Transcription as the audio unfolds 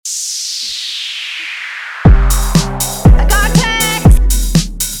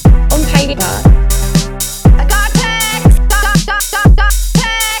Recoupling Pod. I got text. I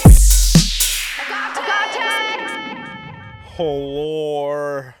got text.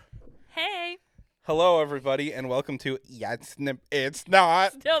 Hello. Hey. Hello, everybody, and welcome to It's Not.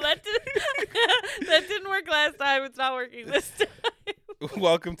 No, that didn't work last time. It's not working this time.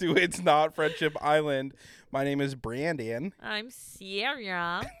 Welcome to It's Not Friendship Island. My name is Brandon, I'm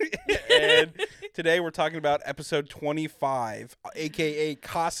Sierra. and today we're talking about episode 25, aka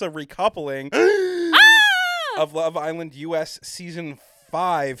Casa Recoupling of Love Island US Season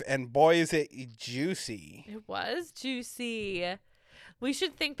 5, and boy, is it juicy. It was juicy. We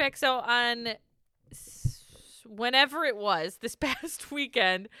should think back. So on whenever it was this past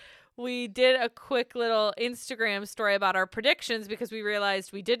weekend, we did a quick little Instagram story about our predictions because we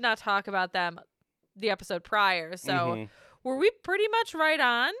realized we did not talk about them the episode prior. So were we pretty much right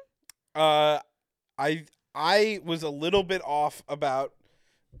on? I was a little bit off about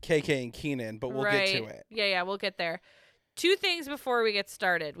KK and Keenan, but we'll get to it. Yeah, we'll get there. Two things before we get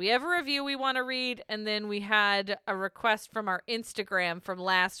started. We have a review we want to read, and then we had a request from our Instagram from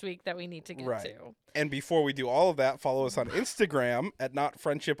last week that we need to get to. And before we do all of that, follow us on Instagram at Not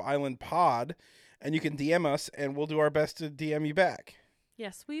Friendship Island Pod, and you can DM us, and we'll do our best to DM you back.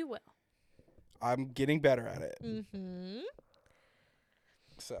 Yes, we will. I'm getting better at it. Mm-hmm.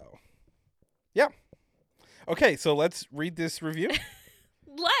 So, yeah. Okay, so let's read this review.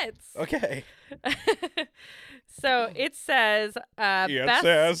 Let's. Okay. So it says, it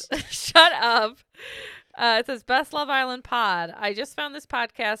says. Shut up. It says, Best Love Island Pod. I just found this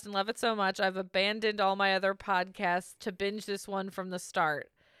podcast and love it so much, I've abandoned all my other podcasts to binge this one from the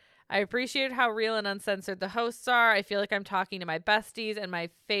start. I appreciate how real and uncensored the hosts are. I feel like I'm talking to my besties and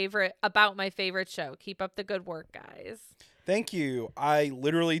about my favorite show. Keep up the good work, guys. Thank you. I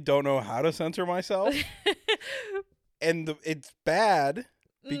literally don't know how to censor myself. And it's bad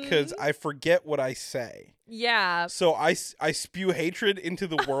because I forget what I say. Yeah. So I spew hatred into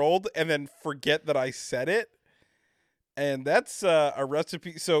the world and then forget that I said it. And that's a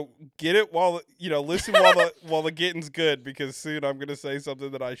recipe. So get it listen while the getting's good, because soon I'm going to say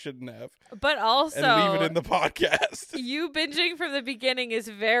something that I shouldn't have. But also, and leave it in the podcast. You binging from the beginning is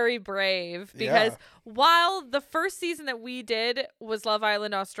very brave, because while the first season that we did was Love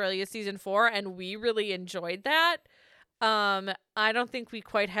Island Australia season 4, and we really enjoyed that, I don't think we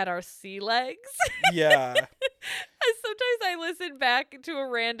quite had our sea legs. Yeah. Sometimes I listen back to a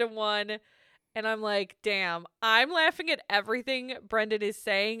random one and I'm like, damn, I'm laughing at everything Brendan is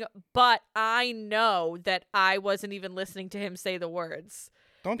saying, but I know that I wasn't even listening to him say the words.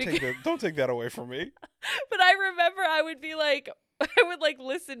 Don't take that away from me. But I remember I would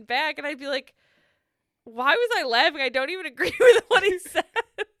listen back and I'd be like, why was I laughing? I don't even agree with what he said.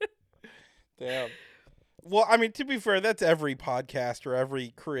 Damn. Well, I mean, to be fair, that's every podcast or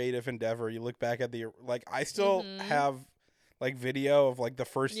every creative endeavor. You look back at I still have video of the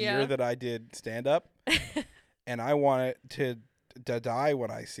first year that I did stand up, and I want it to die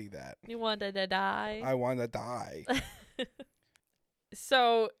when I see that. You wanted to die? I want to die.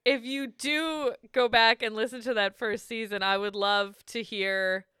 So if you do go back and listen to that first season, I would love to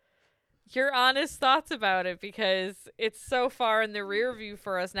hear your honest thoughts about it, because it's so far in the rear view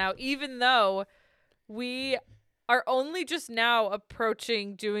for us now, even though we are only just now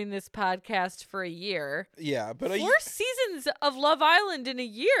approaching doing this podcast for a year. Yeah, but 4 seasons of Love Island in a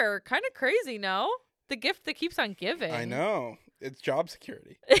year. Kind of crazy, no? The gift that keeps on giving. I know. It's job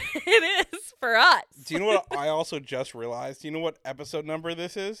security. It is for us. Do you know what I also just realized? Do you know what episode number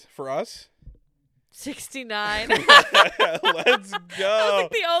this is for us? 69. Let's go. I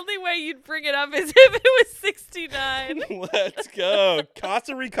think the only way you'd bring it up is if it was 69. Let's go.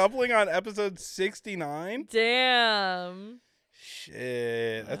 Casa Recoupling on episode 69. Damn.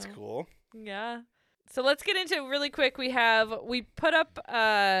 Shit, that's cool. Yeah. So let's get into it really quick. We put up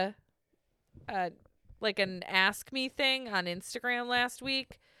an Ask Me thing on Instagram last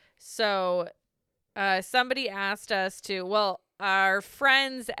week. So somebody asked us our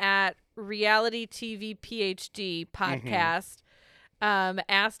friends at Reality TV PhD podcast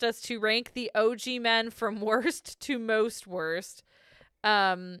asked us to rank the OG men from worst to most worst.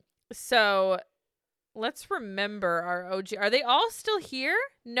 So let's remember our OG. Are they all still here?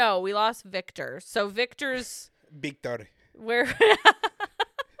 No, we lost Victor. So Victor's where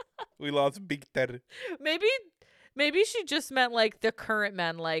we lost Victor. Maybe she just meant the current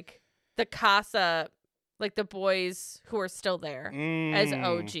men, the Casa, the boys who are still there as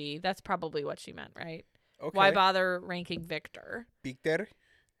OG. That's probably what she meant, right? Okay. Why bother ranking Victor? Victor?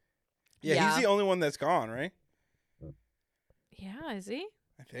 Yeah, he's the only one that's gone, right? Yeah, is he?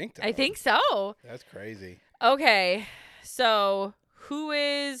 I think so. That's crazy. Okay, so who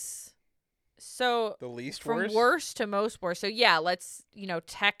is So The least from worst? worst to most worst. So yeah, let's,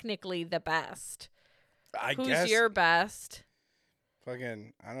 technically the best. Who's Who's your best?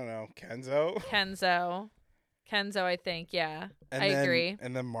 fucking, I don't know, Kenzo? Kenzo, I think, yeah. And I then, agree.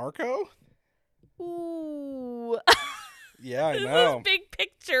 And then Marco? Ooh. Yeah, I This know. is big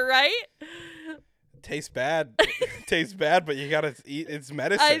picture, right? Tastes bad. Tastes bad, but you gotta eat. It's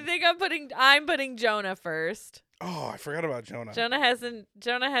medicine. I think I'm putting Jonah first. Oh, I forgot about Jonah. Jonah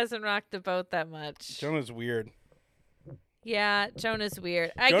hasn't rocked the boat that much. Jonah's weird. Yeah, Jonah's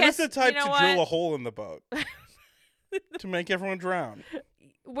weird. I Jonah's guess the type you know to what? drill a hole in the boat to make everyone drown.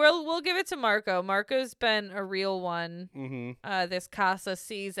 We'll give it to Marco. Marco's been a real one Mm-hmm. this Casa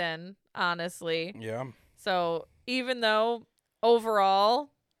season, honestly. Yeah. So even though overall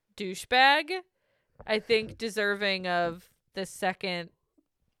douchebag, I think deserving of the second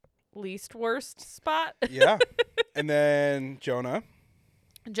least worst spot. Yeah. And then Jonah.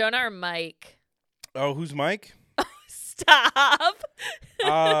 Jonah or Mike? Oh, who's Mike? Stop.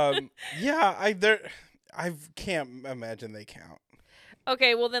 Yeah, I can't imagine they count.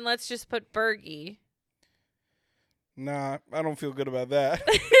 Okay, well then let's just put Bergie. Nah, I don't feel good about that.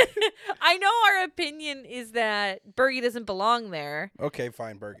 I know our opinion is that Bergie doesn't belong there, Okay,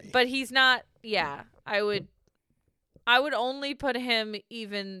 fine, Bergie. but he's not. Yeah, I would only put him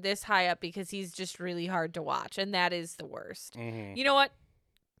even this high up because he's just really hard to watch, and that is the worst. Mm-hmm. You know what?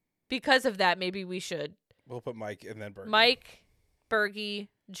 Because of that, maybe we should. We'll put Mike and then Bergie. Mike, Bergie,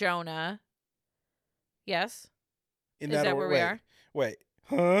 Jonah. Yes? In Is that order. where we are? Wait.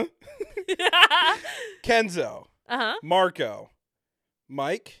 Huh? Kenzo. Uh-huh. Marco.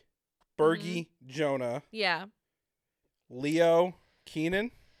 Mike. Bergie. Jonah. Yeah. Leo.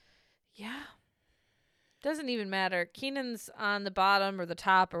 Keenan. Yeah. Doesn't even matter. Keenan's on the bottom or the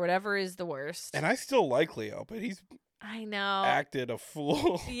top or whatever is the worst. And I still like Leo, but he's I know. acted a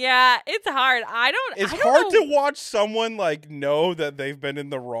fool. Yeah, it's hard. It's I don't hard know. to watch someone know that they've been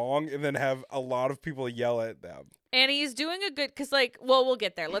in the wrong and then have a lot of people yell at them. And he's doing a good, because we'll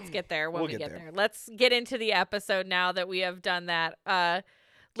get there. Let's get there when We'll we get get there. there. Let's get into the episode now that we have done that.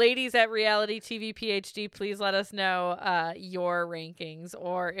 Ladies at Reality TV PhD, please let us know your rankings,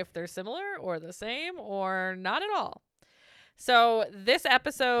 or if they're similar or the same or not at all. So this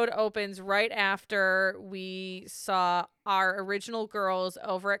episode opens right after we saw our original girls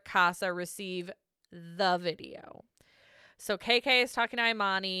over at Casa receive the video. So KK is talking to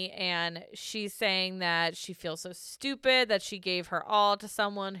Imani, and she's saying that she feels so stupid that she gave her all to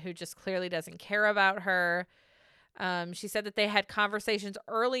someone who just clearly doesn't care about her. She said that they had conversations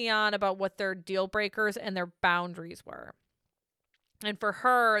early on about what their deal breakers and their boundaries were. And for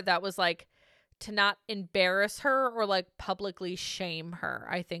her, that was to not embarrass her or publicly shame her,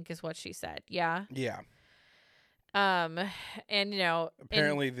 I think is what she said. Yeah. Yeah. And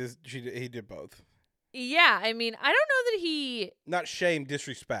Apparently he did both. Yeah, I mean, I don't know that he Not shame,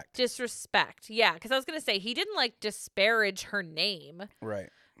 disrespect. Yeah, because I was gonna say he didn't disparage her name. Right.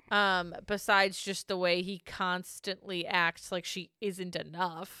 Besides just the way he constantly acts like she isn't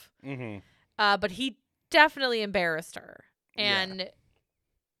enough. Mm-hmm. But he definitely embarrassed her, and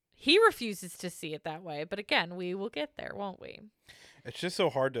he refuses to see it that way. But again, we will get there, won't we? It's just so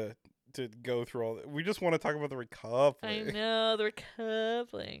hard to go through all that. We just want to talk about the recoupling. I know, the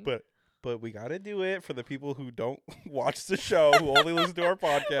recoupling. But we got to do it for the people who don't watch the show, who only listen to our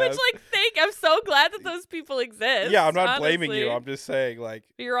podcast. Which, I'm so glad that those people exist. Yeah, I'm not blaming you. honestly. I'm just saying,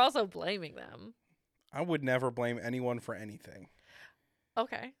 You're also blaming them. I would never blame anyone for anything.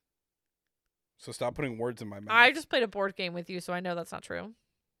 Okay. So stop putting words in my mouth. I just played a board game with you, so I know that's not true.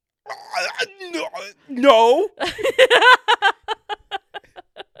 No.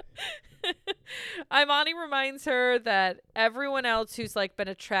 Imani reminds her that everyone else who's been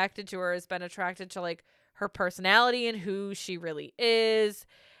attracted to her has been attracted to her personality and who she really is.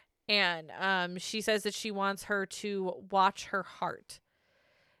 And she says that she wants her to watch her heart.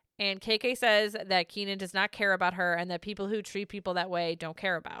 And KK says that Keenan does not care about her and that people who treat people that way don't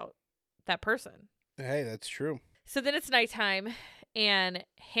care about that person. Hey, that's true. So then it's nighttime, and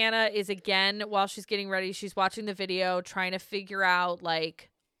Hannah is again, while she's getting ready, she's watching the video, trying to figure out,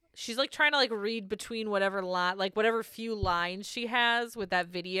 she's trying to read between whatever whatever few lines she has with that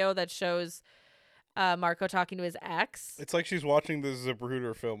video that shows Marco talking to his ex. It's like she's watching the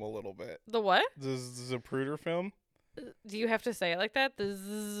Zapruder film a little bit. The what? The Zapruder film? Do you have to say it like that? The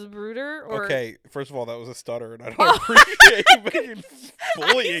Zapruder? Or... Okay, first of all, that was a stutter, and I don't appreciate you fucking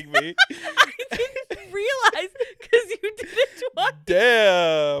bullying me. I didn't realize because you didn't watch.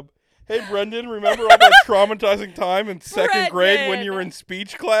 Damn. Hey, Brendan, remember all that traumatizing time in second grade when you were in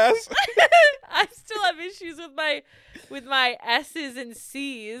speech class? I I still have issues with my S's and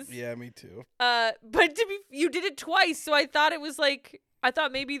C's. Yeah, me too. But you did it twice, so I thought it was like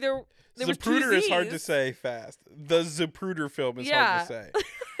maybe there was two Zapruder is Z's. hard to say fast. The Zapruder film is hard to say.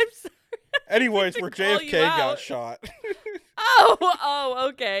 I'm sorry. Anyways, where call JFK you got out. shot. Oh,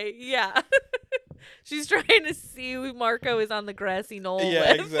 okay, yeah. She's trying to see who Marco is on the grassy knoll.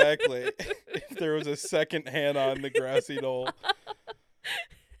 Yeah, with. exactly. If there was a second Hannah on the grassy knoll.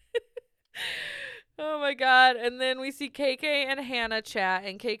 Oh my God. And then we see KK and Hannah chat,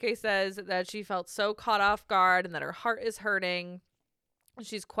 and KK says that she felt so caught off guard and that her heart is hurting.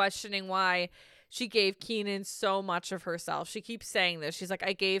 She's questioning why she gave Keenan so much of herself. She keeps saying this. She's like,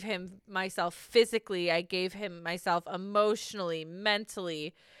 I gave him myself physically. I gave him myself emotionally,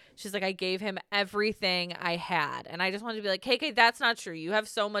 mentally. She's like, I gave him everything I had. And I just wanted to be like, KK, that's not true. You have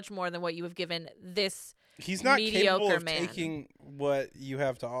so much more than what you have given this He's not capable mediocre of man. taking what you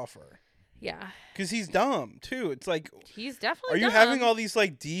have to offer. Yeah. Because he's dumb, too. It's like, He's definitely are you dumb. having all these,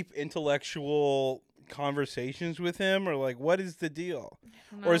 like, deep intellectual conversations with him? Or, like, what is the deal?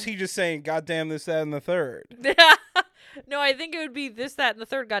 Or is he just saying, goddamn this, that, and the third? No, I think it would be this, that, and the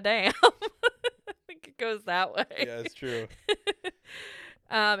third goddamn. I think it goes that way. Yeah, it's true.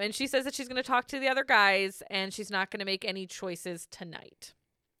 And she says that she's going to talk to the other guys and she's not going to make any choices tonight.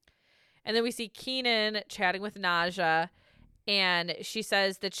 And then we see Keenan chatting with Naja, and she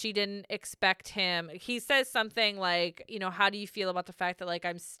says that she didn't expect him. He says something like, how do you feel about the fact that, like,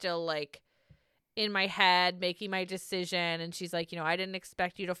 I'm still, like, in my head making my decision? And she's like, I didn't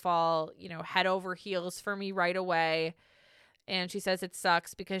expect you to fall, head over heels for me right away. And she says it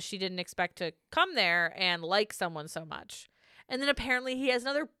sucks because she didn't expect to come there and like someone so much. And then apparently he has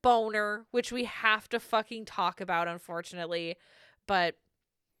another boner, which we have to fucking talk about, unfortunately. But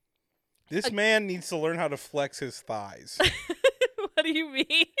This man needs to learn how to flex his thighs. what do you mean?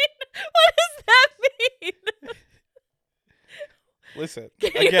 What does that mean? Listen,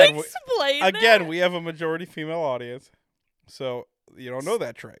 Can again, you explain again, that? we have a majority female audience, so you don't know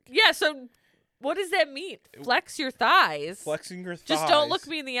that trick. Yeah, so what does that mean? Flex your thighs. Flexing your thighs. Just don't look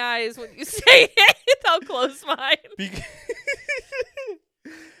me in the eyes when you say it. I'll close mine.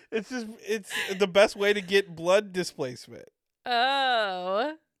 It's the best way to get blood displacement.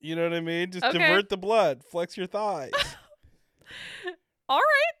 Oh. You know what I mean? Just Okay. divert the blood. Flex your thighs. All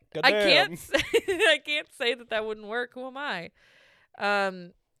right. I Goddamn. can't say that wouldn't work. Who am I?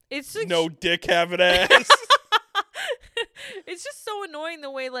 It's like No dick having ass. it's just so annoying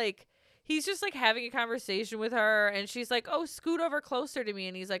the way, like, he's just, like, having a conversation with her, and she's like, oh, scoot over closer to me,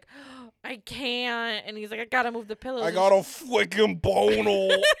 and he's like, oh, I can't, and he's like, I gotta move the pillows. I got a freaking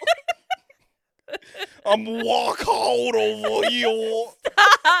boner. I'm walk hard over here.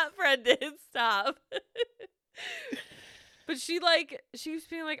 Stop, Brendan, stop. But she was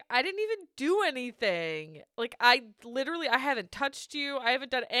being like, I didn't even do anything. Like, I haven't touched you. I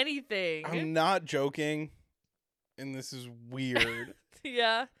haven't done anything. I'm not joking, and this is weird.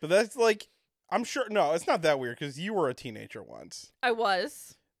 Yeah. But that's like, I'm sure. No, it's not that weird because you were a teenager once. I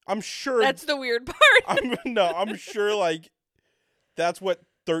was. I'm sure. That's the weird part. I'm sure. Like, that's what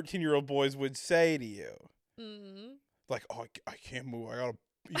 13-year-old boys would say to you. Mm-hmm. Like, oh, I can't move.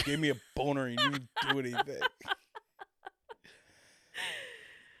 You gave me a boner. And you didn't do anything.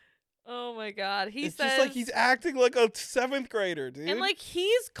 Oh my God. It's just like he's acting like a 7th grader, dude. And like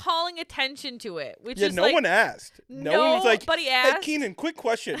he's calling attention to it, which yeah, is no like, one asked. No one was like, nobody hey, asked. Keenan, quick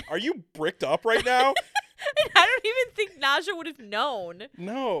question. Are you bricked up right now? And I don't even think Naja would have known.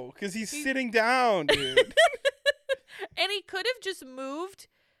 No, because he's sitting down, dude. And he could have just moved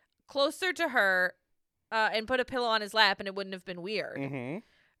closer to her and put a pillow on his lap, and it wouldn't have been weird. Mm-hmm.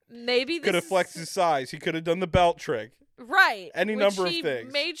 Maybe Could have flexed his size. He could have done the belt trick. Right. Any which number of he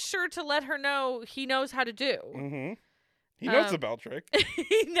things. Made sure to let her know he knows how to do. Mm-hmm. He knows the belt trick.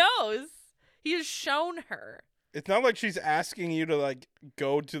 He knows. He has shown her. It's not like she's asking you to like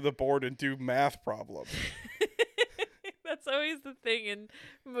go to the board and do math problems. That's always the thing in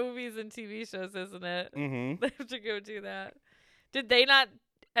movies and TV shows, isn't it? Mm-hmm. They have to go do that. Did they not,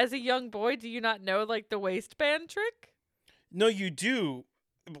 as a young boy, do you not know like the waistband trick? No, you do.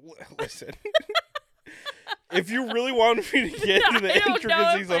 Listen. If you really wanted me to get into the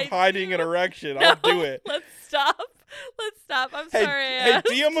intricacies of hiding an erection, I'll do it. Let's stop. Let's stop. I'm Hey, sorry. hey,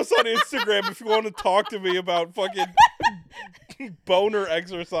 DM us on Instagram if you want to talk to me about fucking boner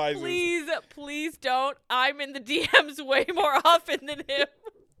exercises. Please don't. I'm in the DMs way more often than him.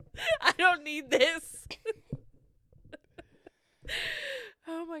 I don't need this.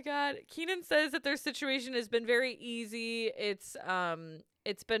 Oh my God. Keenan says that their situation has been very easy. It's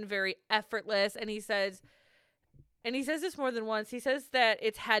been very effortless, and he says and he says this more than once, he says that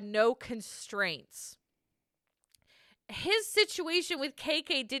it's had no constraints. His situation with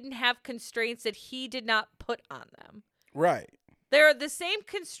KK didn't have constraints that he did not put on them. Right. They're the same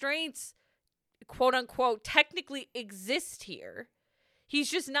constraints, quote unquote, technically exist here. He's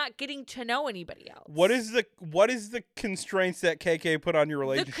just not getting to know anybody else. What is the constraints that KK put on your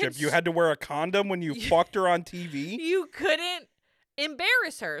relationship? You had to wear a condom when you fucked her on TV? You couldn't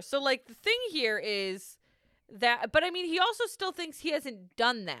embarrass her. So, like, the thing here is that, but I mean, he also still thinks he hasn't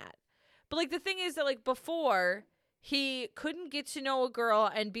done that. But, like, the thing is that, like, before, he couldn't get to know a girl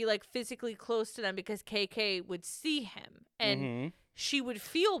and be, like, physically close to them because KK would see him and she would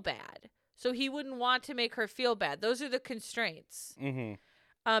feel bad. So he wouldn't want to make her feel bad. Those are the constraints.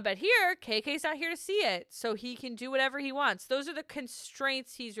 But here, KK's not here to see it, so he can do whatever he wants. Those are the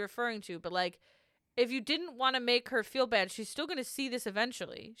constraints he's referring to. But, like, if you didn't want to make her feel bad, she's still going to see this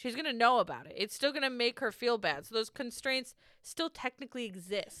eventually. She's going to know about it. It's still going to make her feel bad. So those constraints still technically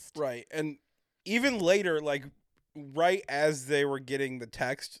exist. Right. And even later, like, right as they were getting the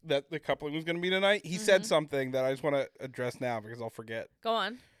text that the coupling was going to be tonight, he said something that I just want to address now because I'll forget. Go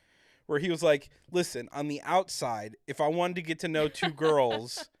on. Where he was like, listen, on the outside, if I wanted to get to know two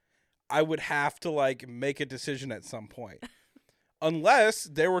girls, I would have to, like, make a decision at some point. Unless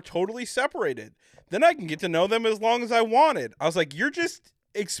they were totally separated. Then I can get to know them as long as I wanted. I was like, you're just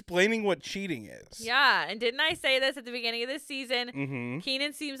explaining what cheating is. Yeah, and didn't I say this at the beginning of this season?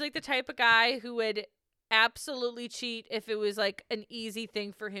 Keenan seems like the type of guy who would absolutely cheat if it was, like, an easy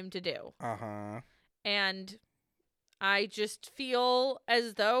thing for him to do. And I just feel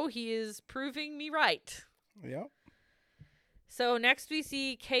as though he is proving me right. Yep. So next we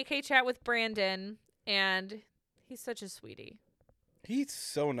see KK chat with Brandon, and he's such a sweetie. He's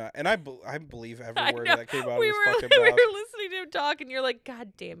so not, and I believe every word that came out we of his were, fucking we mouth. were listening to him talk, and you're like,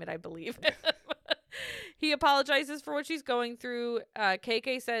 God damn it, I believe him. He apologizes for what she's going through.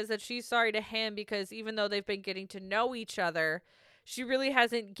 KK says that she's sorry to him because even though they've been getting to know each other, she really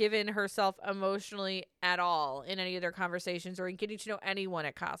hasn't given herself emotionally at all in any of their conversations or in getting to know anyone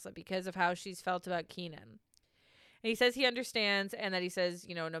at Casa because of how she's felt about Keenan. And he says he understands and that he says,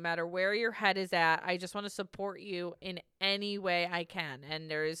 you know, no matter where your head is at, I just want to support you in any way I can. And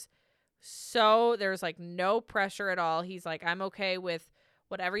there's like no pressure at all. He's like, I'm okay with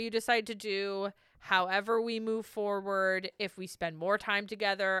whatever you decide to do, however we move forward. If we spend more time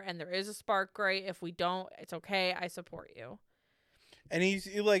together and there is a spark, great. If we don't, it's okay. I support you. And he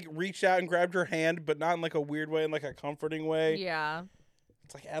like reached out and grabbed her hand, but not in like a weird way, in like a comforting way. Yeah.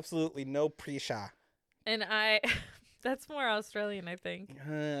 It's like absolutely no pressure. And that's more Australian, I think.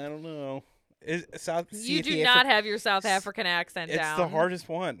 I don't know. You do not have your South African accent down. It's the hardest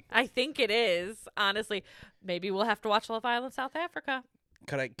one. I think it is, honestly. Maybe we'll have to watch Love Island South Africa.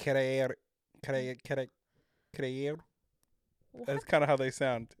 That's kind of how they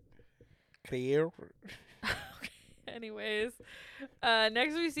sound. Anyways,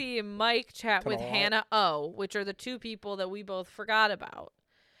 next we see Mike chat with Hannah O, which are the two people that we both forgot about.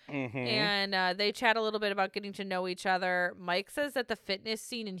 And they chat a little bit about getting to know each other. Mike says that the fitness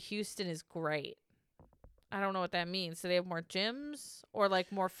scene in Houston is great. I don't know what that means. Do they have more gyms or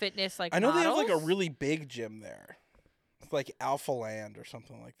like more fitness like I know models? they have like a really big gym there. It's like Alpha Land or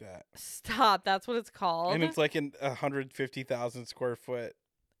something like that. Stop. That's what it's called. And it's like in 150,000 square foot.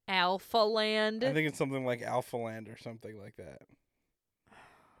 Alpha Land. I think it's something like Alpha Land or something like that.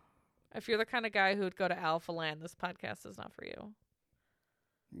 If you're the kind of guy who would go to Alpha Land, this podcast is not for you.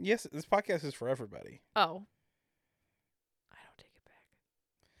 Yes, this podcast is for everybody. Oh. I don't take it back.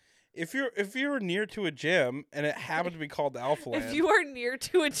 If you're near to a gym and it happened to be called Alpha Land. If you are near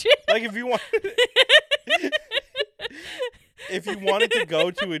to a gym. Like if you want if you wanted to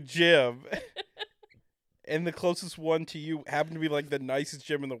go to a gym and the closest one to you happened to be like the nicest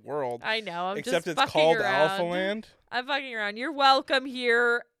gym in the world. I know. Except just it's called around. Alpha Land. I'm fucking around. You're welcome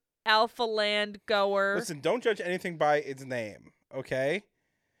here, Alpha Land goer. Listen, don't judge anything by its name, okay?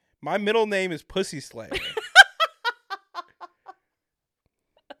 My middle name is Pussy Slayer.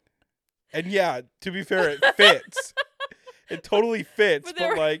 And yeah, to be fair, it fits. It totally fits,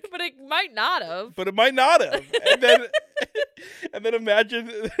 but it might not have. But it might not have. And then imagine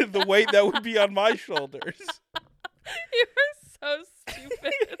the weight that would be on my shoulders. You are so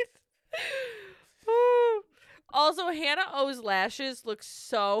stupid. Also, Hannah O's lashes look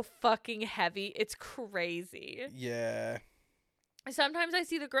so fucking heavy. It's crazy. Yeah. Sometimes I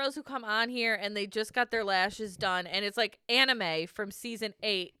see the girls who come on here and they just got their lashes done, and it's like anime from season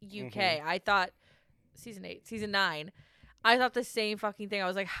 8 UK. I thought season 9. I thought the same fucking thing. I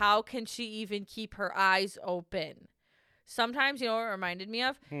was like, how can she even keep her eyes open? Sometimes, you know what it reminded me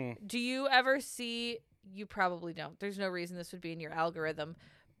of? Do you ever see you probably don't. There's no reason this would be in your algorithm.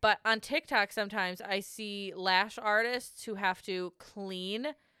 But on TikTok, sometimes I see lash artists who have to clean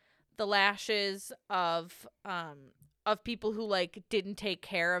the lashes of people who like didn't take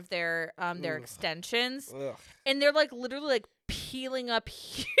care of their extensions, Ugh. and they're like literally like peeling up.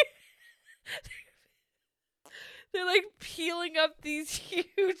 They're like peeling up these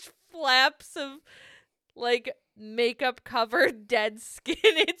huge flaps of like makeup covered dead skin.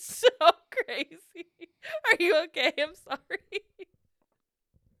 It's so crazy. Are you okay? I'm sorry.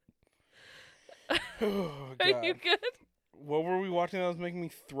 Oh, Are God. you good? What were we watching that was making me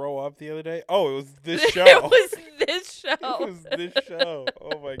throw up the other day? Oh, it was this show. It was this show. It was this show.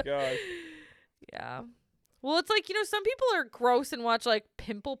 Oh my gosh. Yeah. Well, it's like, some people are gross and watch like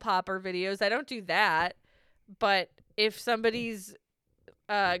pimple popper videos. I don't do that. But if somebody's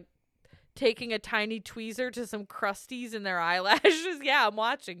taking a tiny tweezer to some crusties in their eyelashes, yeah, I'm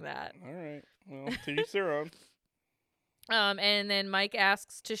watching that. All right. Well, to each their own. And then Mike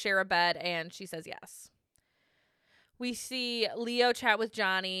asks to share a bed, and she says yes. We see Leo chat with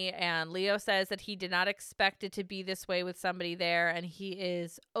Johnny, and Leo says that he did not expect it to be this way with somebody there, and he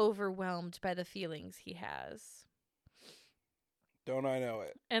is overwhelmed by the feelings he has. Don't I know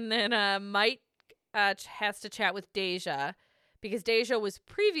it? And then Mike has to chat with Deja, because Deja was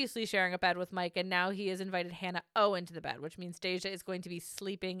previously sharing a bed with Mike, and now he has invited Hannah O into the bed, which means Deja is going to be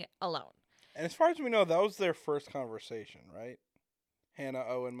sleeping alone. And as far as we know, that was their first conversation, right? Hannah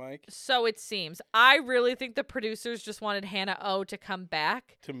O and Mike. So it seems. I really think the producers just wanted Hannah O to come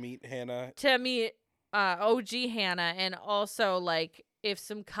back. To meet Hannah. To meet OG Hannah, and also, like, if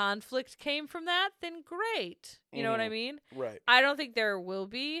some conflict came from that, then great. You know what I mean? Right. I don't think there will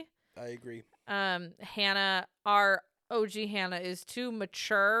be. I agree. Hannah, our OG Hannah, is too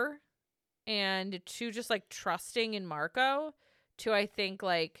mature and too just, like, trusting in Marco to, I think,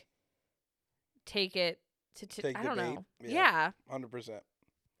 like, take it to I don't know. Yeah. 100%.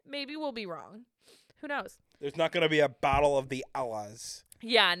 Maybe we'll be wrong. Who knows? There's not going to be a battle of the Ellas.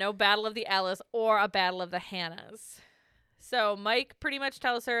 Yeah, no battle of the Ellas or a battle of the Hannahs. So Mike pretty much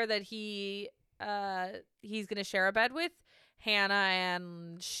tells her that he's going to share a bed with Hannah,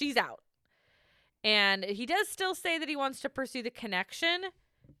 and she's out. And he does still say that he wants to pursue the connection.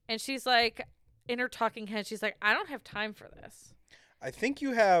 And she's like, in her talking head, she's like, I don't have time for this. I think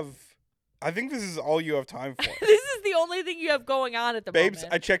this is all you have time for. This is the only thing you have going on at the Babes,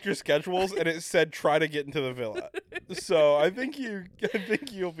 moment. I checked your schedules and it said try to get into the villa. So I think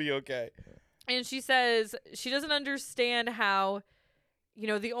you'll be okay. And she says she doesn't understand how,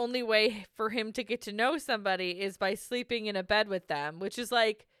 the only way for him to get to know somebody is by sleeping in a bed with them, which is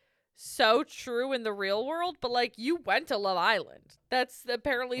like so true in the real world. But like, you went to Love Island. That's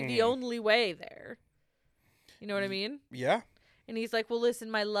apparently the only way there. You know what I mean? Yeah. And he's like, well,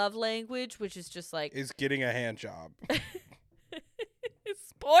 listen, my love language, which is just like... is getting a hand job.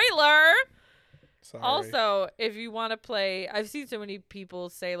 Spoiler! Sorry. Also, if you want to play... I've seen so many people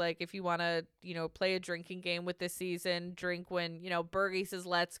say, like, if you want to, play a drinking game with this season, drink when, Bergie says,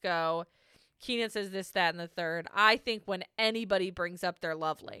 let's go. Keenan says this, that, and the third. I think when anybody brings up their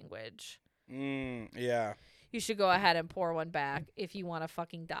love language... yeah. You should go ahead and pour one back if you want to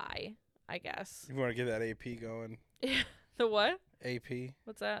fucking die, I guess. You want to get that AP going. The what? AP.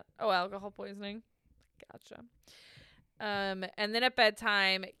 What's that? Oh, alcohol poisoning. Gotcha. And then at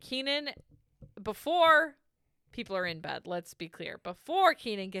bedtime, Keenan, before people are in bed, let's be clear, before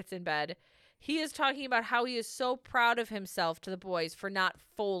Keenan gets in bed, he is talking about how he is so proud of himself to the boys for not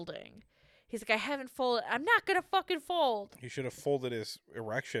folding. He's like, I haven't folded. I'm not going to fucking fold. He should have folded his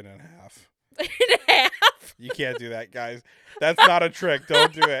erection in half. In half? You can't do that, guys. That's not a trick.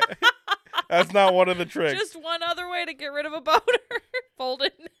 Don't do it. That's not one of the tricks. Just one other way to get rid of a boner. Fold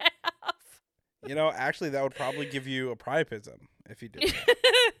it in half. Actually, that would probably give you a priapism if you did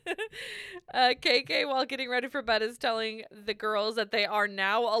that. KK, while getting ready for bed, is telling the girls that they are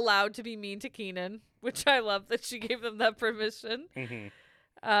now allowed to be mean to Keenan, which I love that she gave them that permission.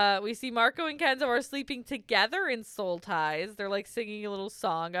 Mm-hmm. We see Marco and Kenzo are sleeping together in Soul Ties. They're like singing a little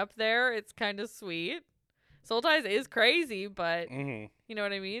song up there. It's kind of sweet. Soul Ties is crazy, but you know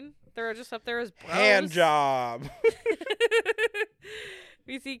what I mean? They're just up there as bros. Hand job.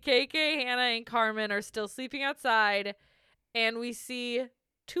 We see KK, Hannah, and Carmen are still sleeping outside, and we see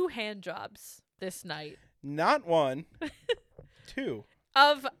 2 hand jobs this night. Not 1, 2.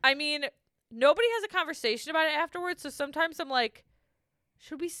 Nobody has a conversation about it afterwards, so sometimes I'm like,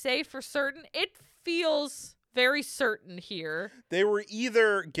 should we say for certain? It feels very certain here. They were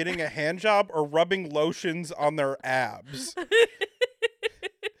either getting a hand job or rubbing lotions on their abs.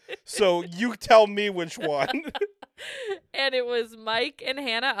 So you tell me which one. And it was Mike and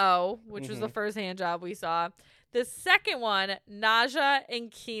Hannah O, which was the first hand job we saw. The second one, Naja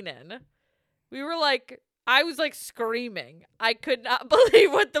and Keenan. We were like, I was like screaming. I could not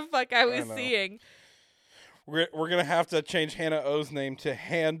believe what the fuck I was seeing. We're going to have to change Hannah O's name to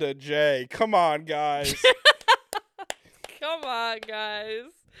Handa J. Come on, guys. Come on,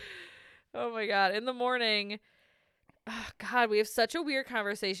 guys. Oh, my God. In the morning, oh, God, we have such a weird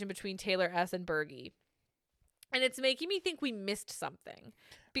conversation between Taylor S. and Bergie. And it's making me think we missed something.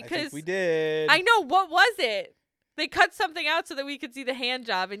 Because I think we did. I know. What was it? They cut something out so that we could see the hand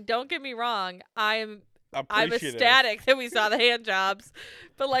job. And don't get me wrong, I'm ecstatic that we saw the hand jobs.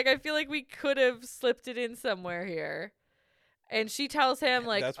 But, like, I feel like we could have slipped it in somewhere here. And she tells him,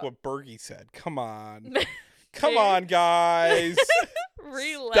 like... That's what Bergie said. Come on. Come on, guys.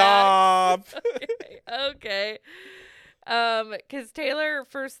 Relax. Stop. Okay. Because Taylor,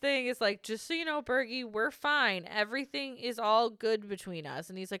 first thing, is like, just so you know, Bergie, we're fine. Everything is all good between us.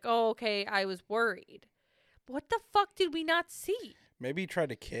 And he's like, oh, okay, I was worried. What the fuck did we not see? Maybe he tried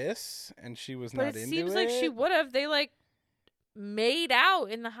to kiss and she was not into it. But it seems like she would have. They, like, made out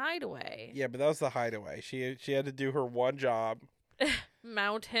in the hideaway. Yeah, but that was the hideaway. She had to do her one job.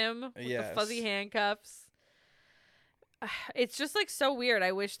 Mount him with the fuzzy handcuffs. It's just, like, so weird.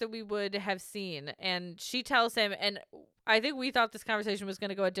 I wish that we would have seen. And she tells him, and I think we thought this conversation was going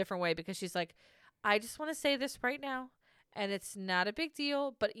to go a different way because she's like, I just want to say this right now. And it's not a big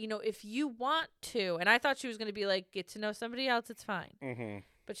deal, but, you know, if you want to, and I thought she was going to be like, get to know somebody else, it's fine. Mm-hmm.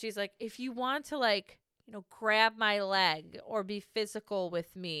 But she's like, if you want to, like, you know, grab my leg or be physical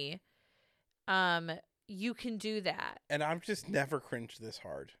with me, you can do that. And I've just never cringed this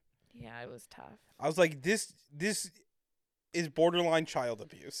hard. Yeah, it was tough. I was like, this is borderline child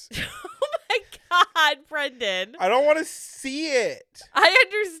abuse. Oh my God, Brendan. I don't want to see it. I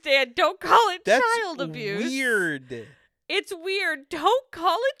understand. Don't call it child abuse. That's weird. It's weird. Don't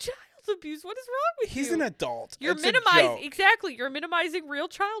call it child abuse. What is wrong with you? He's an adult. You're minimizing. Exactly. You're minimizing real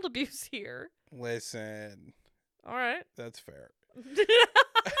child abuse here. Listen. All right. That's fair.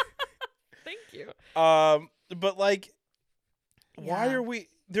 Thank you. But like, why are we?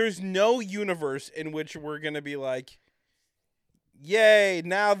 There's no universe in which we're gonna be like, yay!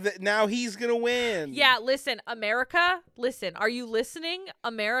 Now he's gonna win. Yeah. Listen, America. Listen. Are you listening,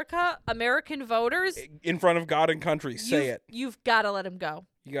 America? American voters. In front of God and country, say it. You've got to let him go.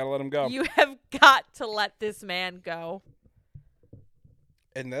 You gotta let him go. You have got to let this man go.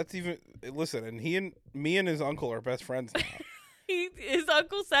 And that's even listen. And me and his uncle are best friends now. His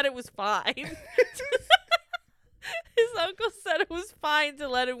uncle said it was fine. His uncle said it was fine to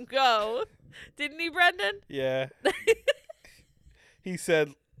let him go. Didn't he, Brendan? Yeah. He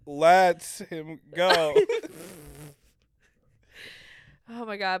said, "Let's him go." Oh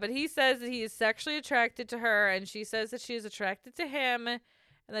my God. But he says that he is sexually attracted to her, and she says that she is attracted to him, and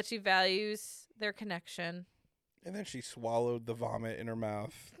that she values their connection. And then she swallowed the vomit in her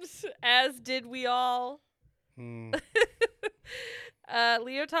mouth. As did we all. Leo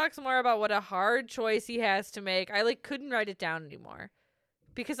talks more about what a hard choice he has to make. I couldn't write it down anymore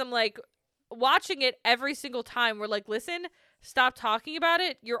because I'm like watching it every single time. We're like, listen, stop talking about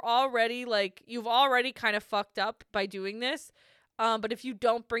it. You've already kind of fucked up by doing this. But if you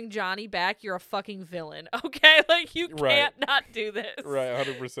don't bring Johnny back, you're a fucking villain. Okay. Like you can't not do this. Right.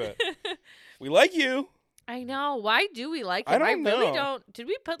 100%. We like you. I know. Why do we like him? I don't know. Really don't. Did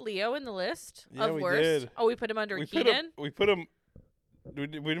we put Leo in the list of we worst? Did. Oh, we put him under Keenan? We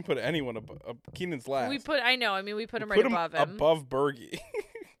didn't put anyone above. Keenan's last. We put him right above him. Above Bergie.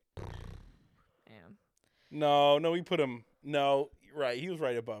 Yeah. No, we put him. No, right. He was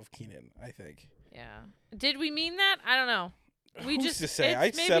right above Keenan, I think. Yeah. Did we mean that? I don't know. Who's to say?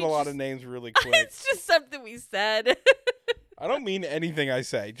 I said a lot of names really quick. It's just something we said. I don't mean anything I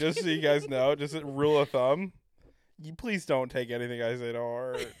say. Just so you guys know, just a rule of thumb. You please don't take anything I say to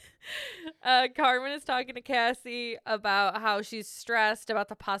heart. Carmen is talking to Cassie about how she's stressed about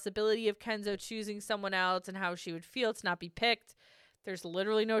the possibility of Kenzo choosing someone else and how she would feel to not be picked. There's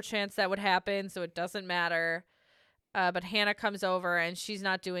literally no chance that would happen, so it doesn't matter. But Hannah comes over and she's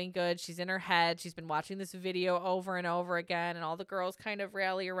not doing good. She's in her head. She's been watching this video over and over again, and all the girls kind of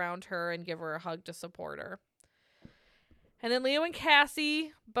rally around her and give her a hug to support her. And then Leo and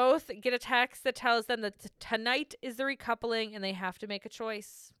Cassie both get a text that tells them that tonight is the recoupling and they have to make a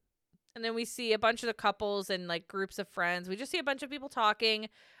choice. And then we see a bunch of the couples and groups of friends. We just see a bunch of people talking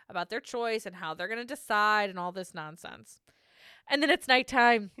about their choice and how they're going to decide and all this nonsense. And then it's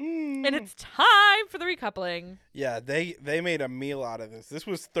nighttime and it's time for the recoupling. Yeah, they made a meal out of this. This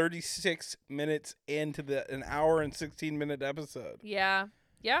was 36 minutes into an hour and 16-minute episode. Yeah.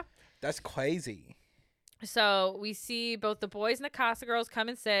 Yeah. That's crazy. So we see both the boys and the Casa girls come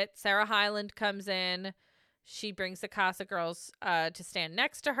and sit. Sarah Hyland comes in. She brings the Casa girls to stand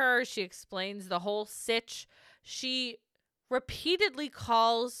next to her. She explains the whole sitch. She repeatedly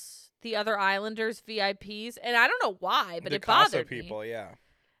calls the other Islanders VIPs, and I don't know why, but the it bothered Casa people, me. yeah.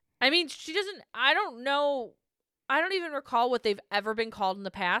 I mean, she doesn't. I don't know. I don't even recall what they've ever been called in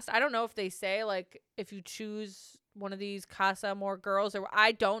the past. I don't know if they say, like, if you choose one of these Casa Amor girls, or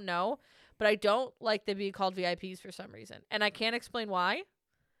I don't know. But I don't like them being called VIPs for some reason. And I can't explain why.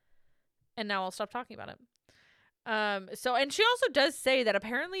 And now I'll stop talking about it. And she also does say that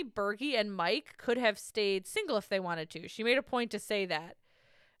apparently Bergie and Mike could have stayed single if they wanted to. She made a point to say that.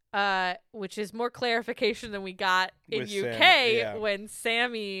 Which is more clarification than we got in With UK when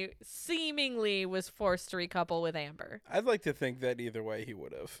Sammy seemingly was forced to recouple with Amber. I'd like to think that either way he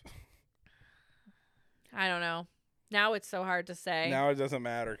would have. I don't know. Now it's so hard to say. Now it doesn't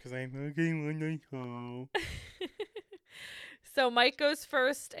matter because I'm looking when I go. So Mike goes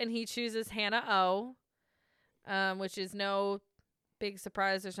first, and he chooses Hannah O, which is no big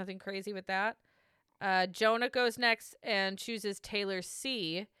surprise. There's nothing crazy with that. Jonah goes next and chooses Taylor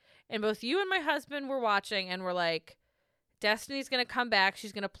C. And both you and my husband were watching, and we're like, Destiny's going to come back.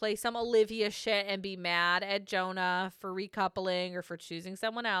 She's going to play some Olivia shit and be mad at Jonah for recoupling or for choosing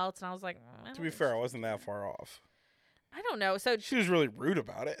someone else. And I was like, To be fair, I wasn't that far off. I don't know. So She was really rude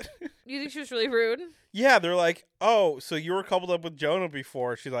about it. you think she was really rude? Yeah, they're like, oh, so you were coupled up with Jonah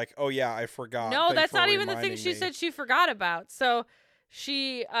before. She's like, oh, yeah, I forgot. No, Thanks that's for not even the thing reminding she me." said she forgot about. So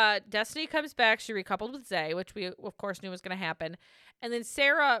she, Destiny comes back. She recoupled with Zay, which we, of course, knew was going to happen. And then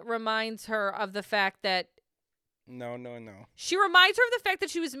Sarah reminds her of the fact that No. she reminds her of the fact that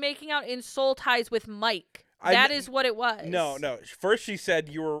she was making out in soul ties with Mike. That is what it was. No. First she said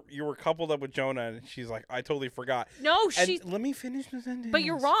you were coupled up with Jonah, and she's like, I totally forgot. No, And let me finish the sentence. But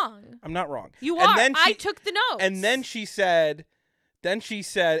you're wrong. I'm not wrong. You And are. then I took the notes. And then she said,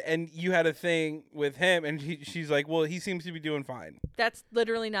 and you had a thing with him, and she's like, well, he seems to be doing fine. That's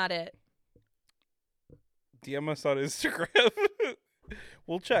literally not it. DM us on Instagram.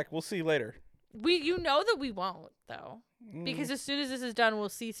 We'll check. We'll see later. You know that we won't, though. Because as soon as this is done, we'll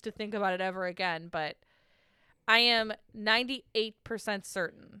cease to think about it ever again. But I am 98%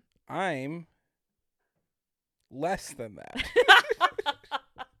 certain. I'm less than that.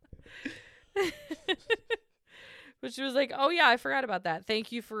 But she was like, oh, yeah, I forgot about that.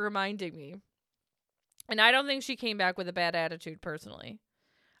 Thank you for reminding me. And I don't think she came back with a bad attitude, personally.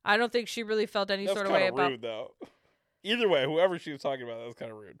 I don't think she really felt any sort of way about... rude, though. Either way, whoever she was talking about, that was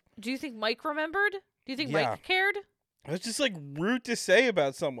kind of rude. Do you think Mike remembered? Do you think Yeah. Mike cared? It's just, like, rude to say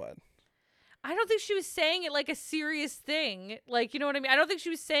about someone. I don't think she was saying it like a serious thing. Like, you know what I mean? I don't think she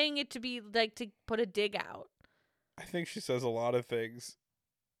was saying it to be, like, to put a dig out. I think she says a lot of things,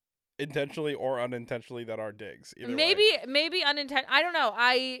 intentionally or unintentionally, that are digs. Either Maybe way. unintentional. I don't know.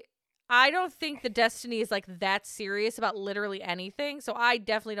 I don't think the Destiny is, like, that serious about literally anything. So I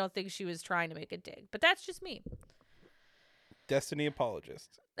definitely don't think she was trying to make a dig. But that's just me. Destiny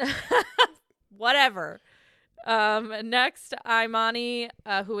apologist. Whatever. Next, Imani,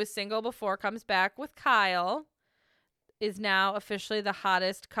 who was single before, comes back with Kyle. Is now officially the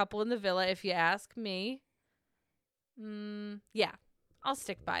hottest couple in the villa, if you ask me. Yeah, I'll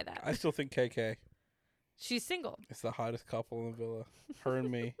stick by that. I still think KK She's single. is the hottest couple in the villa. Her and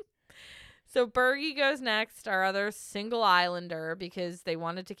me. So Bergie goes next, our other single islander, because they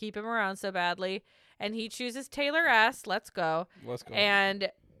wanted to keep him around so badly. And he chooses Taylor S. Let's go. Let's go.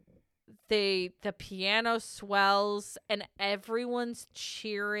 And the piano swells and everyone's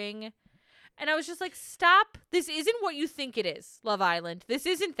cheering. And I was just like, stop. This isn't what you think it is, Love Island. This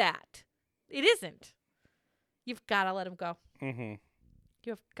isn't that. It isn't. You've got to let him go. Mm-hmm.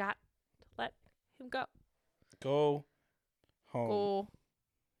 You've got to let him go. Go home. Go.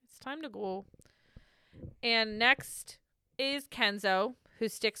 It's time to go. And next is Kenzo, who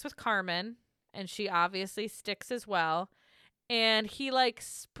sticks with Carmen. And she obviously sticks as well. And he, like,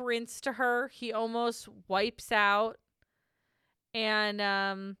 sprints to her. He almost wipes out. And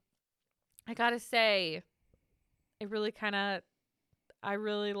I gotta say, I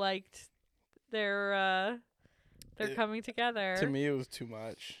really liked their coming together. To me, it was too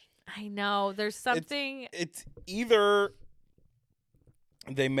much. I know. There's something... It's either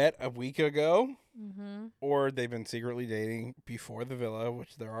they met a week ago, or they've been secretly dating before the villa,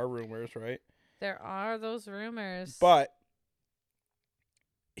 which there are rumors, right? There are those rumors. But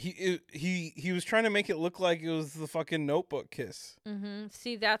he was trying to make it look like it was the fucking Notebook kiss.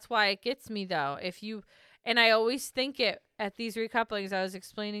 See, that's why it gets me, though. And I always think it at these recouplings. I was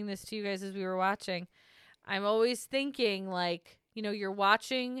explaining this to you guys as we were watching. I'm always thinking, like, you know, you're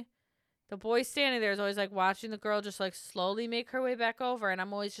watching the boy standing there is always like watching the girl just like slowly make her way back over, and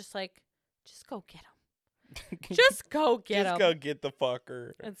I'm always just like, just go get him. Just go get him. Just go get the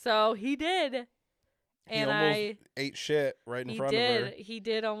fucker. And so he did. He almost ate shit right in front of her. He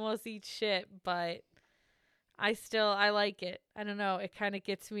did almost eat shit, but I like it. I don't know. It kind of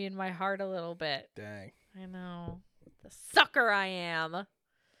gets me in my heart a little bit. Dang. I know. The sucker I am.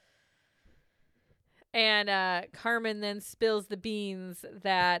 And Carmen then spills the beans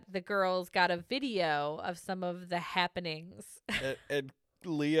that the girls got a video of some of the happenings. And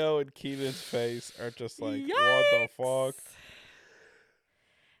Leo and Keenan's face are just like, Yikes! what the fuck?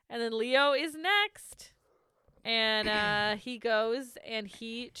 And then Leo is next. And he goes and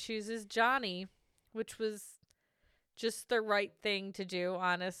he chooses Johnny, which was just the right thing to do,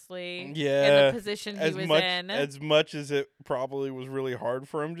 honestly. Yeah. In the position he was in. As much as it probably was really hard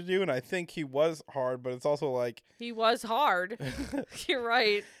for him to do, and I think he was hard, but it's also like... He was hard. You're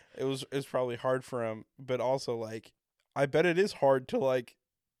right. It's probably hard for him, but also, like, I bet it is hard to, like,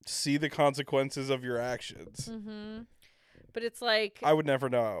 see the consequences of your actions. Mm-hmm. But it's like... I would never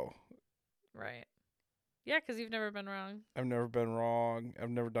know. Right. Yeah, because you've never been wrong. I've never been wrong.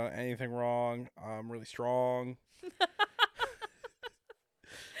 I've never done anything wrong. I'm really strong.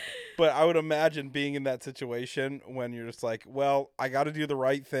 But I would imagine being in that situation when you're just like, well, I got to do the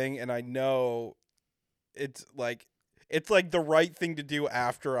right thing, and I know it's like the right thing to do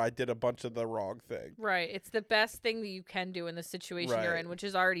after I did a bunch of the wrong thing. Right. It's the best thing that you can do in the situation you're in, which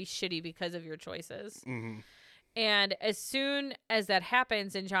is already shitty because of your choices. Mm-hmm. And as soon as that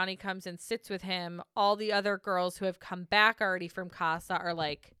happens and Johnny comes and sits with him, all the other girls who have come back already from Casa are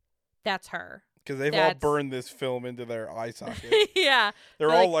like, that's her. Because they've all burned this film into their eye socket. Yeah.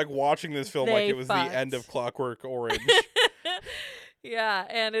 They're all like watching this film like it was fucked. the end of Clockwork Orange. Yeah.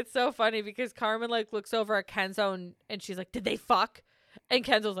 And it's so funny because Carmen like looks over at Kenzo and she's like, did they fuck? And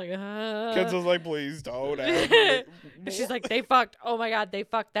Kenzo's like, Kenzo's like, please don't. She's like, they fucked. Oh my God, they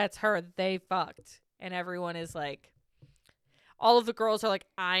fucked. That's her. They fucked. And everyone is like, all of the girls are like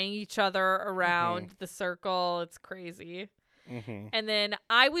eyeing each other around the circle. It's crazy. Mm-hmm. And then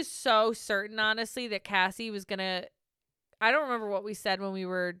I was so certain, honestly, that Cassie was gonna. I don't remember what we said when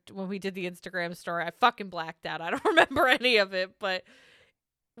we did the Instagram story. I fucking blacked out. I don't remember any of it. But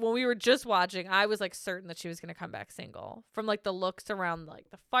when we were just watching, I was like certain that she was gonna come back single from like the looks around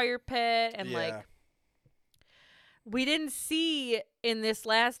like the fire pit and like. We didn't see in this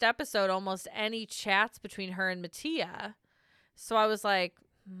last episode almost any chats between her and Mattia. So I was like,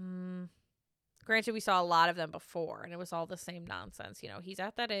 granted, we saw a lot of them before and it was all the same nonsense. You know, he's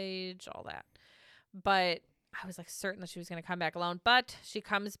at that age, all that. But I was like certain that she was going to come back alone. But she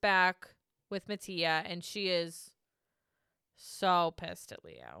comes back with Mattia and she is so pissed at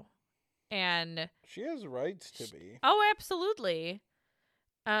Leo. And she has rights to be. Oh, absolutely.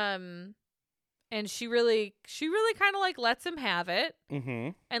 And she really kind of like lets him have it.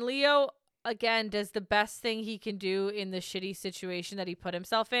 Mm-hmm. And Leo, again, does the best thing he can do in the shitty situation that he put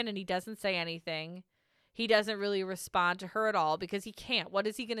himself in. And he doesn't say anything. He doesn't really respond to her at all because he can't. What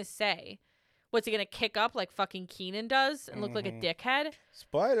is he going to say? What's he going to kick up like fucking Keenan does and look like a dickhead?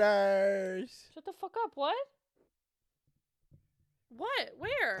 Spoilers. Shut the fuck up. What? What?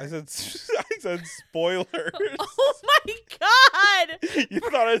 Where? I said spoilers. Oh my God! You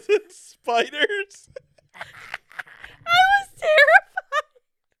thought I said spiders? I was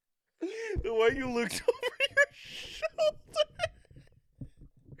terrified. The way you looked over your shoulder.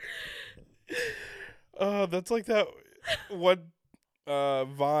 Oh, that's like that one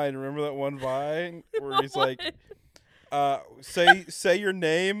Vine. Remember that one Vine where he's like, say your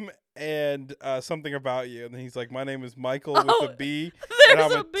name and something about you, and then he's like, my name is Michael with a B, and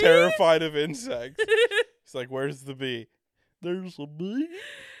I'm terrified of insects. He's like, where's the bee? There's a bee.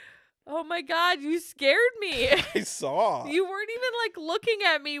 Oh my God, you scared me. I saw. You weren't even like looking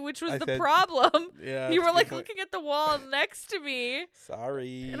at me, which was the problem. Yeah, you were like looking at the wall next to me.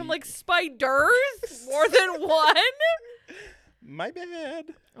 Sorry. And I'm like, spiders? More than one? My bad.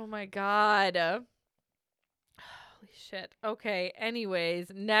 Oh my God. Holy shit. Okay,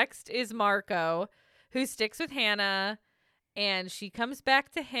 anyways, next is Marco, who sticks with Hannah, and she comes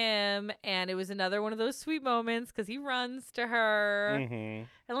back to him, and it was another one of those sweet moments because he runs to her. Mm-hmm.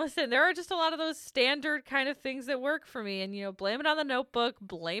 And listen, there are just a lot of those standard kind of things that work for me, and, you know, blame it on the Notebook,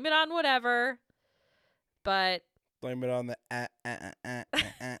 blame it on whatever, but... Blame it on the...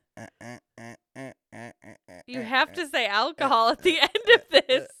 You have to say alcohol at the end of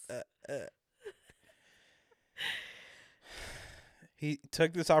this. He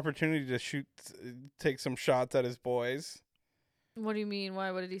took this opportunity to take some shots at his boys. What do you mean?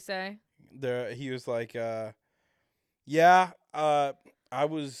 Why? What did he say? He was like, I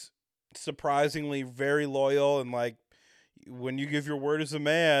was surprisingly very loyal, and like when you give your word as a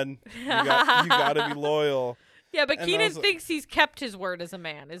man, you got to be loyal. Yeah, but And Keenan also, thinks he's kept his word as a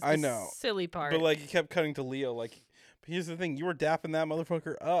man. Is the I know, silly part. but like he kept cutting to Leo. Like, here's the thing: you were dapping that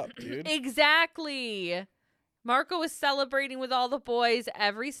motherfucker up, dude. Exactly. Marco was celebrating with all the boys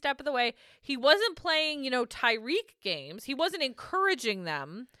every step of the way. He wasn't playing, Tyreek games. He wasn't encouraging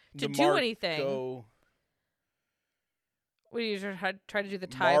them to do anything. What do you try to do the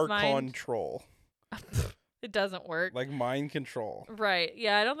tithe mind? Control. It doesn't work. Like mind control. Right.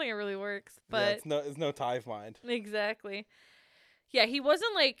 Yeah, I don't think it really works. But it's no tithe mind. Exactly. Yeah, he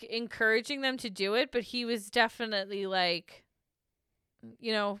wasn't like encouraging them to do it, but he was definitely like,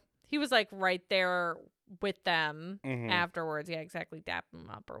 he was like right there with them afterwards. Yeah, exactly. Dap them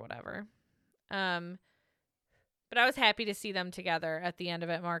up or whatever. But I was happy to see them together at the end of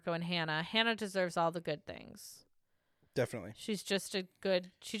it, Marco and Hannah. Hannah deserves all the good things. Definitely. She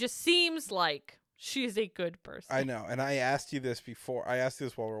just seems like she's a good person. I know. And I asked you this before. I asked you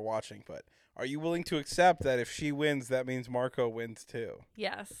this while we were watching, but are you willing to accept that if she wins, that means Marco wins too?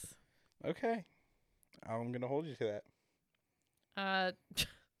 Yes. Okay. I'm going to hold you to that.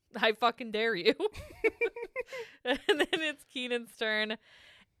 I fucking dare you. And then it's Keenan's turn,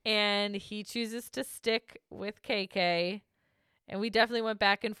 and he chooses to stick with KK. And we definitely went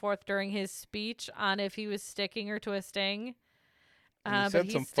back and forth during his speech on if he was sticking or twisting. He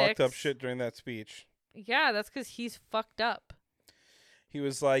said some fucked up shit during that speech. Yeah, that's because he's fucked up. He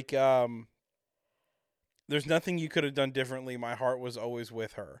was like, there's nothing you could have done differently. My heart was always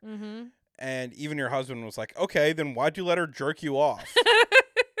with her. Mm-hmm. And even your husband was like, okay, then why'd you let her jerk you off?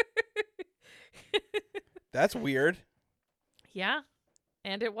 That's weird. Yeah,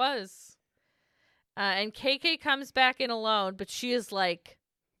 and it was. And KK comes back in alone, but she is like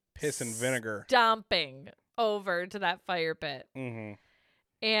piss and vinegar, stomping over to that fire pit. Mm-hmm.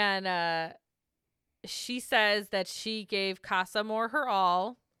 And she says that she gave Casa Amor her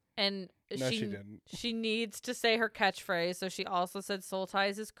all, and no, she didn't. She needs to say her catchphrase, so she also said soul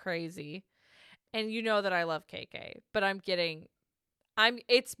ties is crazy. And you know that I love KK, but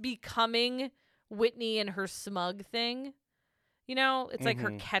it's becoming Whitney and her smug thing. It's like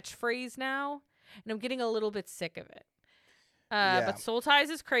her catchphrase now, and I'm getting a little bit sick of it. But soul ties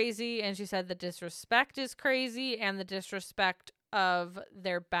is crazy, and she said the disrespect is crazy, and the disrespect of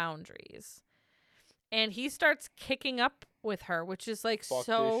their boundaries. And he starts kicking up with her, which is like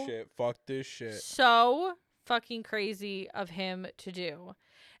fuck this shit. So fucking crazy of him to do.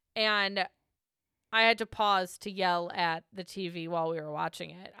 And I had to pause to yell at the TV while we were watching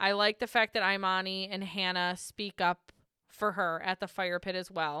it. I like the fact that Imani and Hannah speak up for her at the fire pit as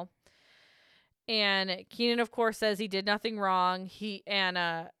well. And Keenan, of course, says he did nothing wrong.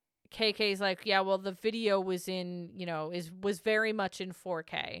 KK's like, yeah, well, the video was was very much in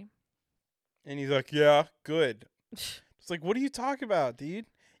 4K. And he's like, yeah, good. It's like, what are you talking about, dude?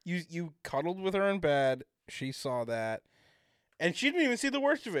 You cuddled with her in bed. She saw that. And she didn't even see the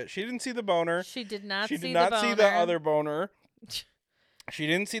worst of it. She didn't see the boner. She did not see the boner. She did not see the other boner. She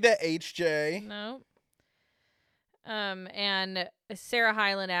didn't see the HJ. No. And Sarah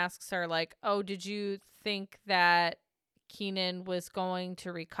Hyland asks her, like, oh, did you think that Keenan was going to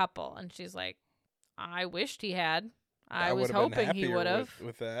recouple? And she's like, I wished he had. I was hoping he would have.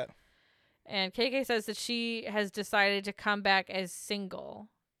 With that. And KK says that she has decided to come back as single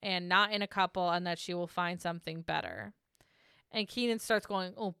and not in a couple, and that she will find something better. And Keenan starts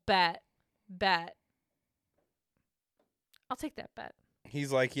going, oh, bet. I'll take that bet.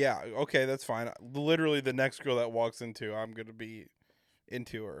 He's like, yeah, okay, that's fine. Literally the next girl that walks into, I'm going to be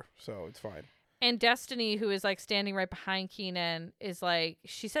into her, so it's fine. And Destiny, who is like standing right behind Keenan, is like,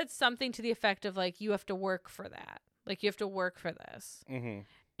 she said something to the effect of like, you have to work for that. Like, you have to work for this. Mm-hmm.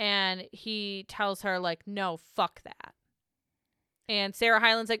 And he tells her like, no, fuck that. And Sarah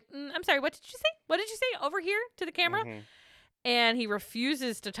Hyland's like, I'm sorry, what did you say? What did you say over here to the camera? Mm-hmm. And he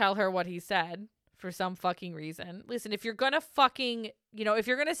refuses to tell her what he said for some fucking reason. Listen, if you're going to fucking, if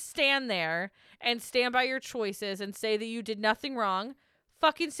you're going to stand there and stand by your choices and say that you did nothing wrong,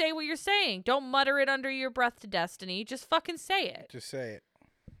 fucking say what you're saying. Don't mutter it under your breath to Destiny. Just fucking say it. Just say it.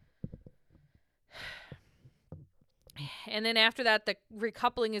 And then after that, the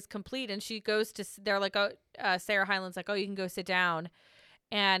recoupling is complete, and she goes to, they're like, Sarah Hyland's like, oh, you can go sit down.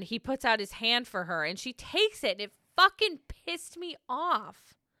 And he puts out his hand for her, and she takes it, and it fucking pissed me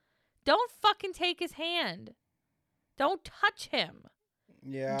off. Don't fucking take his hand. Don't touch him.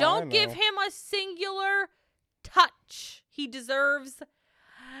 Yeah. Don't give him a singular touch. He deserves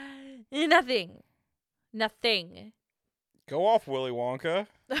nothing. Nothing. Go off, Willy Wonka.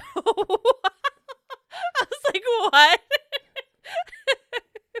 I was like, what?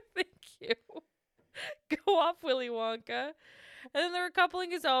 Thank off Willy Wonka. And then the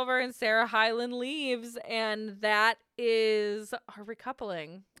recoupling is over and Sarah Hyland leaves. And that is our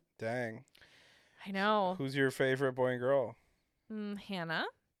recoupling. Dang. I know. Who's your favorite boy and girl? Hannah.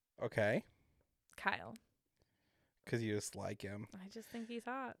 Okay. Kyle. Because you just like him. I just think he's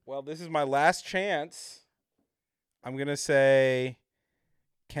hot. Well, this is my last chance. I'm going to say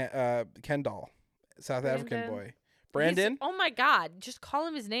Kendall, South African boy. Brandon? Oh my God. Just call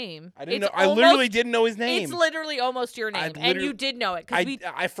him his name. I didn't know. I literally didn't know his name. It's literally almost your name. And you did know it.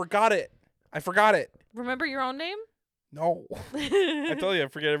 I forgot it. Remember your own name? No. I told you, I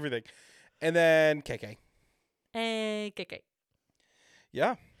forget everything. And then KK. KK.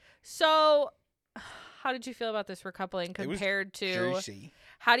 Yeah. So, how did you feel about this recoupling compared to... juicy.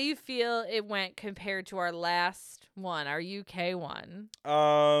 How do you feel it went compared to our last one, our UK one?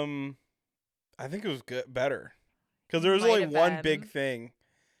 I think it was better. Because there was only one big thing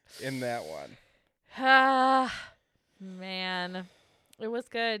in that one. Man. It was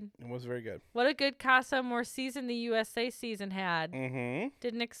good. It was very good. What a good Casa Amor season the USA season had. Mm-hmm.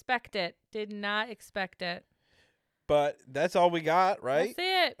 Didn't expect it. Did not expect it. But that's all we got, right?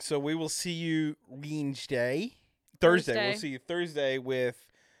 That's it. So we will see you Thursday. We'll see you Thursday with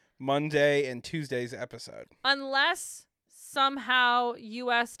Monday and Tuesday's episode. Unless somehow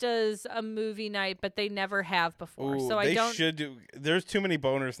US does a movie night, but they never have before. Ooh, so they should do. There's too many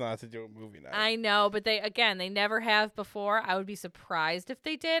boners not to do a movie night. I know, but they never have before. I would be surprised if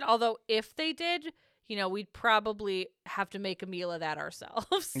they did. Although if they did, we'd probably have to make a meal of that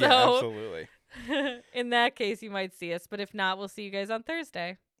ourselves. So yeah, absolutely. In that case, you might see us. But if not, we'll see you guys on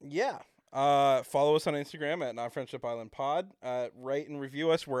Thursday. Yeah. Follow us on Instagram at Not Friendship Island Pod. Rate and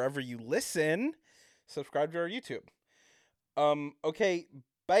review us wherever you listen. Subscribe to our YouTube. Okay.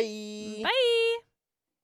 Bye. Bye.